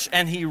wrenched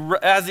and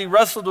as he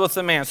wrestled with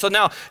the man. So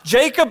now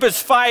Jacob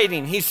is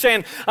fighting. He's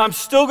saying, I'm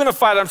still going to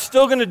fight. I'm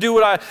still going to do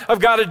what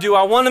I've got to do.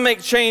 I want to make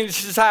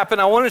changes happen.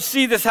 I want to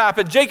see this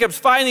happen. Jacob's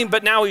fighting,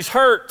 but now he's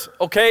hurt,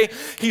 okay?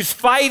 He's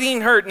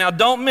fighting hurt. Now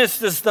don't miss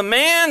this. The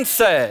man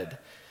said,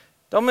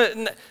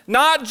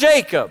 not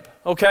Jacob,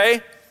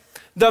 okay?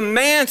 The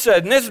man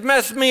said, and this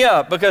messed me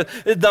up because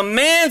the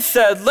man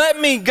said, let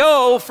me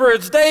go for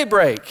it's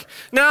daybreak.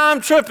 Now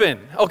I'm tripping,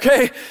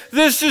 okay?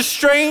 This is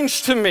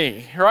strange to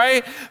me,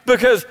 right?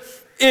 Because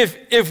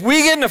if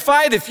we get in a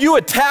fight, if you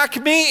attack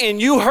me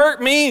and you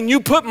hurt me and you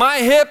put my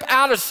hip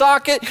out of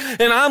socket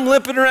and I'm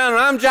limping around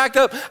and I'm jacked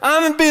up,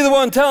 I'm gonna be the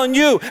one telling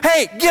you,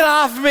 hey, get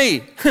off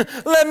me,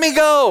 let me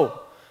go.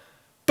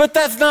 But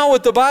that's not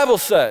what the Bible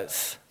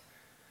says.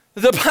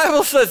 The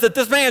Bible says that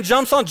this man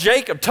jumps on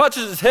Jacob,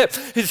 touches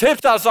his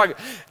hip's out of socket.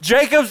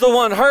 Jacob's the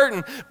one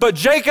hurting, but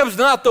Jacob's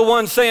not the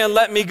one saying,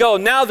 let me go.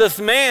 Now this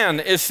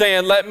man is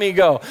saying, let me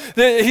go.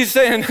 He's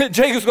saying,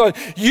 Jacob's going,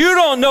 you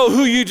don't know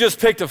who you just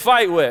picked a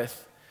fight with.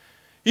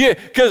 Yeah,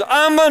 because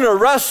I'm going to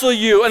wrestle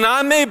you, and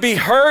I may be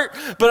hurt,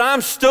 but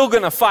I'm still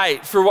going to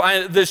fight for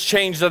this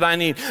change that I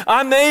need.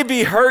 I may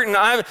be hurt, and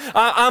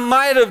I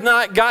might have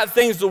not got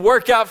things to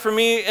work out for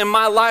me in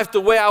my life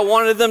the way I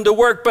wanted them to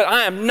work, but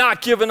I am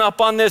not giving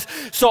up on this,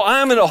 so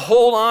I'm going to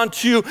hold on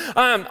to.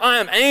 I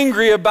am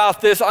angry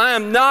about this. I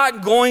am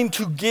not going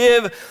to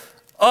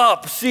give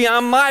up. See, I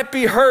might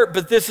be hurt,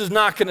 but this is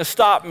not going to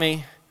stop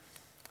me.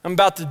 I'm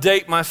about to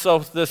date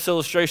myself with this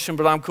illustration,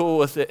 but I'm cool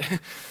with it.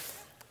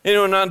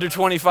 Anyone under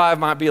 25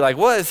 might be like,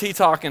 what is he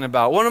talking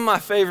about? One of my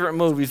favorite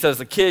movies as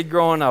a kid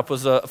growing up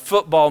was a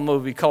football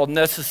movie called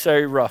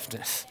Necessary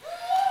Roughness.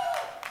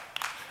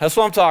 That's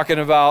what I'm talking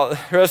about.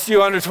 The rest of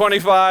you under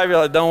 25, you're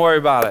like, don't worry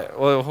about it.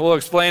 We'll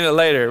explain it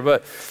later.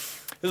 But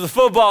it was a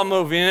football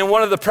movie, and in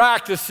one of the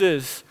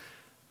practices,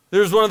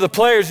 there was one of the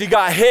players, he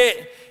got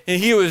hit,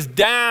 and he was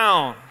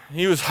down.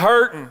 He was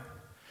hurting.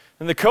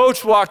 And the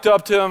coach walked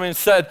up to him and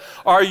said,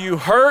 are you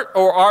hurt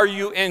or are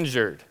you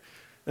injured?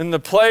 And the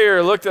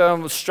player looked at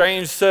him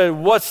strange, said,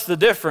 what's the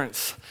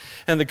difference?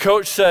 And the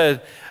coach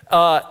said,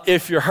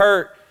 if you're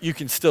hurt, you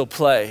can still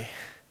play.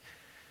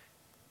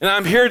 And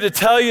I'm here to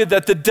tell you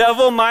that the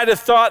devil might have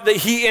thought that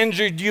he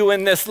injured you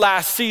in this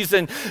last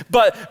season,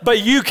 but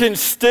you can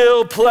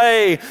still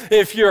play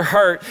if you're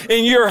hurt.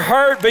 And you're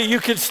hurt, but you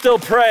can still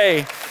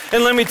pray.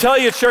 And let me tell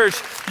you, church,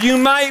 you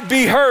might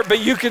be hurt, but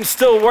you can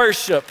still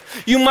worship.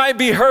 You might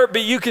be hurt,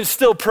 but you can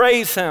still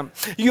praise him.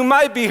 You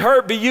might be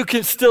hurt, but you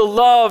can still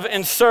love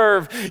and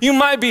serve. You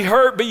might be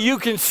hurt, but you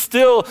can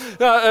still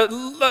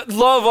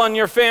love on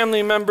your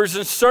family members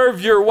and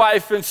serve your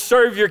wife and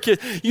serve your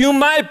kids. You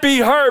might be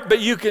hurt, but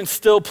you can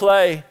still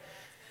play.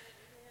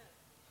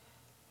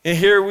 And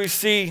here we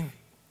see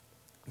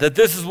that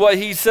this is what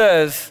he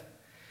says.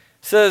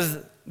 It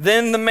says,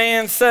 then the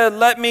man said,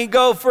 let me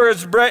go for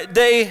his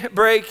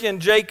daybreak. And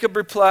Jacob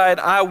replied,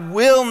 I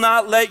will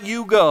not let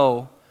you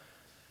go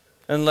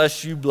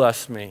unless you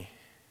bless me.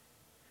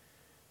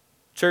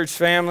 Church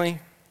family,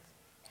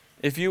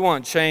 if you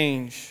want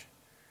change,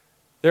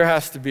 there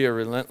has to be a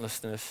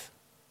relentlessness.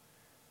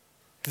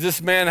 Because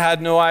this man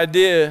had no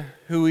idea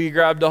who he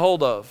grabbed a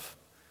hold of.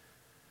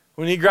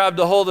 When he grabbed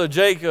a hold of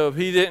Jacob,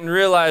 he didn't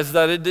realize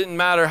that it didn't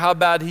matter how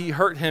bad he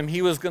hurt him.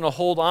 He was going to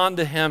hold on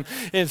to him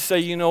and say,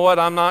 you know what,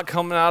 I'm not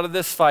coming out of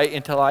this fight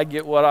until I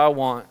get what I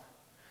want.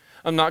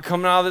 I'm not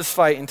coming out of this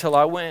fight until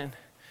I win.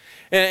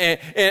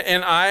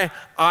 And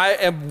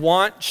I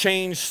want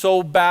change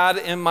so bad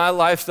in my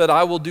life that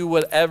I will do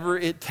whatever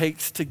it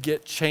takes to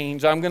get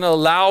change. I'm going to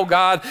allow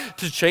God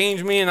to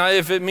change me, and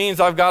if it means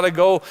I've got to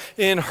go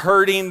in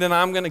hurting, then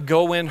I'm going to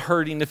go in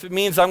hurting. If it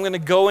means I'm going to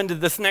go into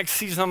this next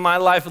season of my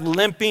life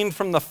limping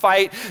from the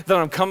fight that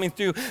I'm coming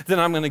through, then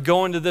I'm going to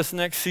go into this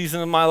next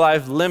season of my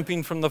life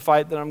limping from the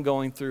fight that I'm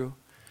going through.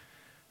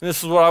 And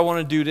this is what I want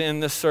to do to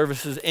end this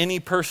service is any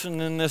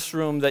person in this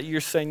room that you're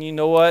saying, you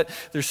know what,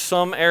 there's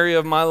some area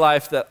of my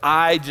life that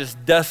I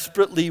just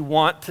desperately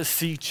want to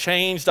see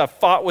changed. I've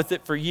fought with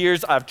it for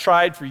years. I've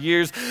tried for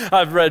years.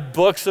 I've read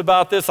books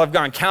about this. I've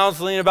gone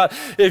counseling about it.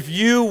 If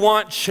you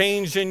want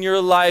change in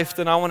your life,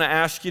 then I want to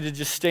ask you to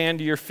just stand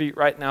to your feet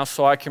right now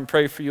so I can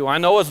pray for you. I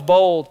know it's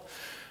bold,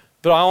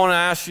 but I want to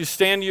ask you,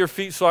 stand to your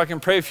feet so I can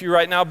pray for you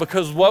right now,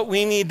 because what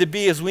we need to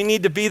be is we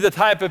need to be the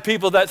type of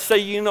people that say,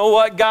 you know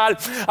what, God,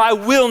 I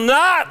will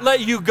not let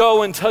you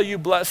go until you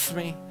bless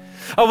me.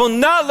 I will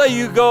not let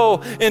you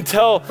go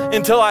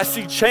until I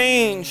see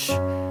change.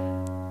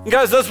 And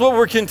guys, that's what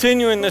we're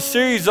continuing this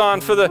series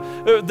on for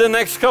the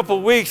next couple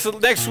of weeks.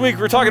 Next week,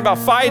 we're talking about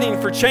fighting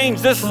for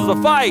change. This is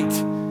a fight.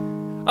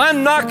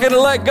 I'm not going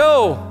to let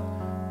go.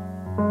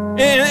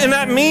 And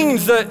that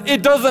means that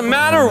it doesn't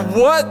matter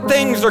what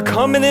things are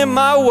coming in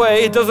my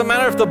way. It doesn't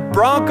matter if the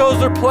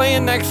Broncos are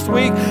playing next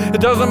week.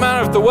 It doesn't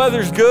matter if the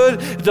weather's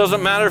good. It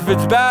doesn't matter if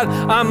it's bad.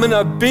 I'm going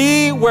to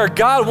be where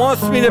God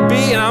wants me to be,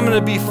 and I'm going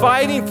to be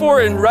fighting for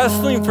it and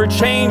wrestling for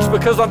change,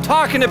 because I'm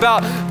talking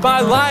about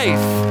my life.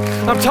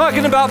 I'm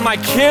talking about my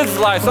kids'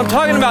 lives. I'm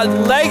talking about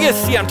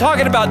legacy. I'm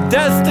talking about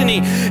destiny.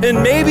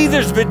 And maybe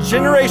there's been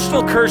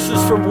generational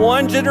curses from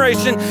one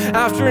generation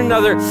after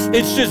another.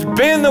 It's just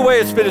been the way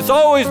it's been. It's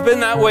always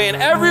been that way. And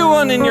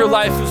everyone in your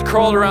life has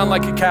crawled around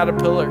like a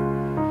caterpillar.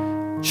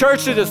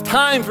 Church, it is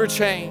time for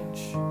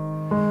change.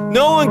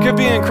 No one could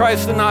be in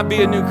Christ and not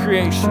be a new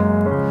creation.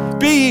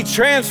 Be ye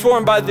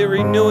transformed by the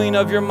renewing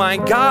of your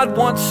mind. God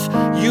wants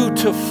you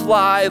to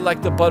fly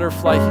like the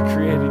butterfly He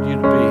created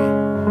you to be.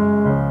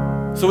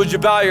 So would you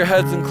bow your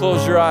heads and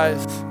close your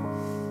eyes?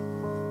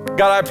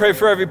 God, I pray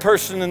for every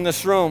person in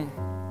this room,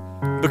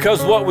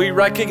 because what we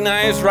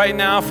recognize right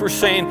now, if we're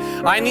saying,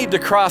 I need to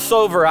cross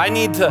over, I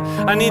need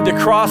to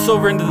cross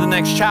over into the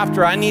next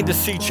chapter, I need to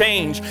see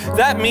change,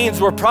 that means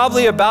we're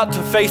probably about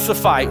to face a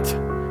fight.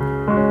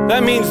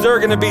 That means there are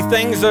going to be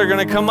things that are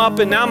going to come up,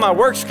 and now my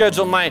work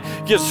schedule might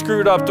get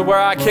screwed up to where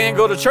I can't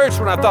go to church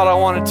when I thought I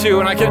wanted to,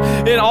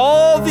 and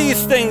all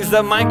these things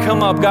that might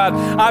come up. God,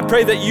 I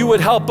pray that you would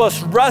help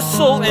us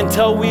wrestle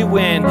until we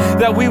win,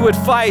 that we would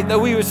fight, that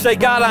we would say,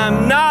 God,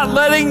 I'm not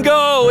letting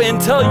go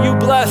until you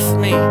bless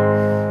me.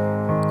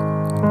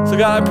 So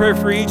God, I pray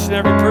for each and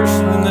every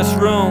person in this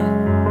room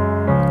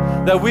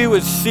that we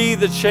would see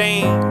the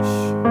change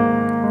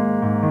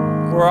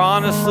where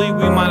honestly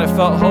we might have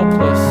felt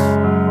hopeless.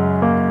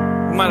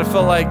 We might have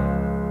felt like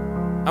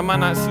I might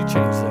not see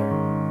change there.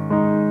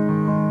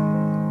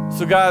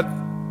 So God,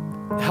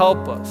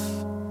 help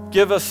us.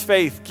 Give us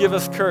faith. Give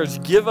us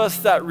courage. Give us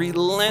that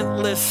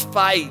relentless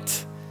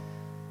fight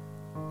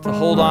to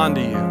hold on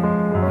to you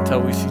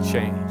until we see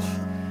change.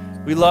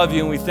 We love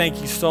you and we thank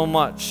you so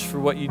much for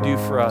what you do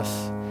for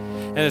us.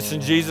 And it's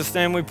in Jesus'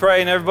 name we pray.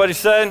 And everybody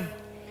said,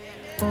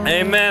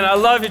 Amen. I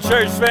love you,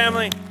 church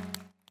family.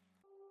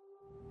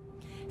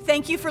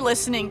 Thank you for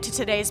listening to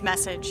today's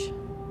message.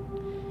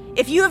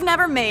 If you have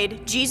never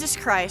made Jesus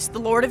Christ the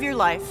Lord of your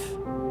life,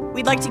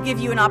 we'd like to give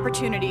you an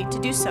opportunity to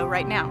do so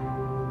right now.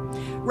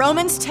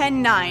 Romans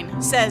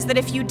 10:9 says that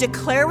if you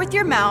declare with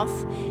your mouth,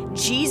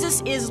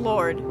 Jesus is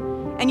Lord,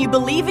 and you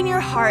believe in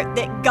your heart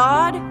that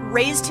God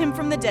raised him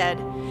from the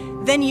dead,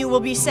 then you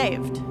will be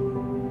saved.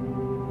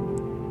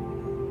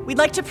 We'd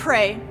like to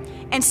pray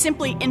and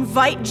simply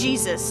invite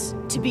Jesus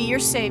to be your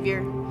Savior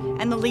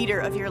and the leader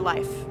of your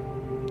life.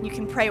 You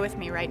can pray with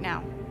me right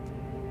now.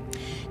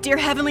 Dear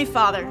Heavenly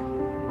Father,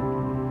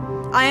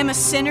 I am a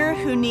sinner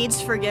who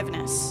needs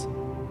forgiveness.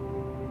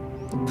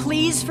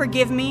 Please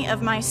forgive me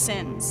of my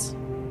sins.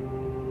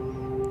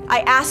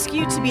 I ask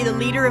you to be the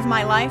leader of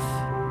my life,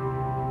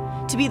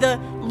 to be the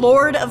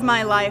Lord of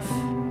my life,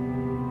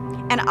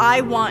 and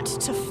I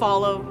want to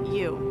follow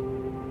you.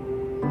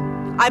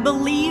 I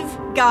believe,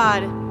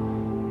 God,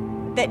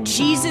 that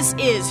Jesus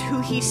is who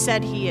he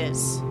said he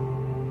is,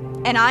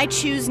 and I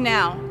choose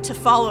now to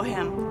follow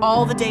him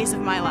all the days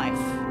of my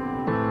life.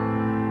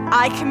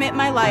 I commit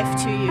my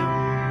life to you.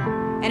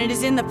 And it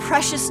is in the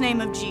precious name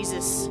of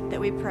Jesus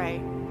that we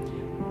pray.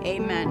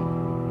 Amen.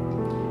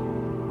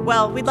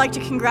 Well, we'd like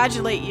to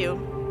congratulate you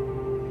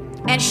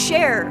and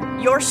share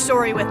your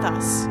story with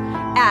us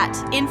at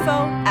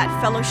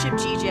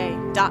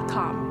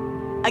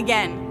info@fellowshipgj.com.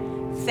 Again,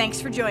 thanks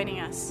for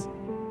joining us.